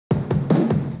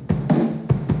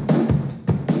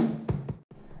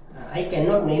I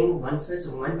cannot name one such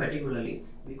woman particularly,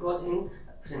 because in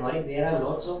Synoriq there are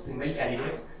lots of female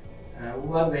candidates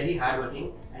who are very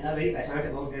hardworking and are very passionate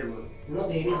about their work. You know,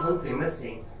 there is one famous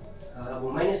saying, a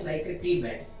woman is like a tea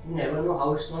bag. You never know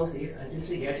how strong she is until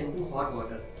she gets into hot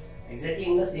water. Exactly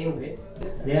in the same way,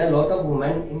 there are a lot of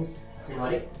women in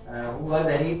Synoriq who are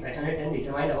very passionate and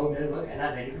determined about their work and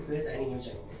are ready to face any new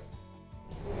challenges.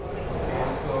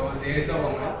 So there is a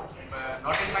woman,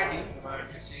 not in my team, but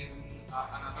she is in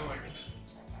another vertical.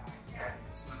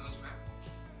 It's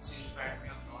she inspired me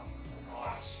a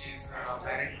lot. She is a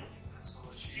parent, so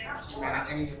she's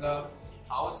managing the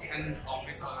house and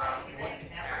office both.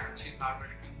 She's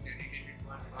hardworking, dedicated to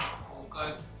her work,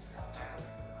 focused.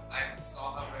 I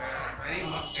saw her very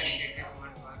much dedicated to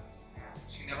her work.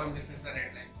 She never misses the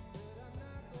deadline.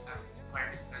 I'm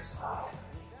quite impressed.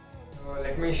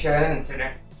 Let me share an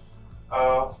incident.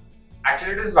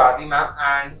 Actually, it is Bhati ma'am,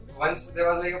 and once there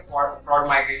was like a fraud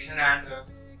migration, and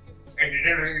it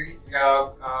didn't really get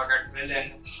well, and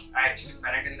I actually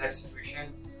panicked in that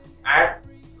situation. And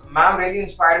ma'am really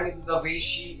inspired me the way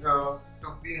she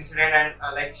took the incident,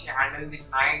 and like she handled the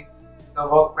client, the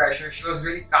work pressure. She was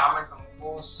really calm and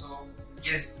composed. So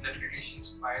yes, definitely she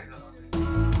inspires a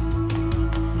lot.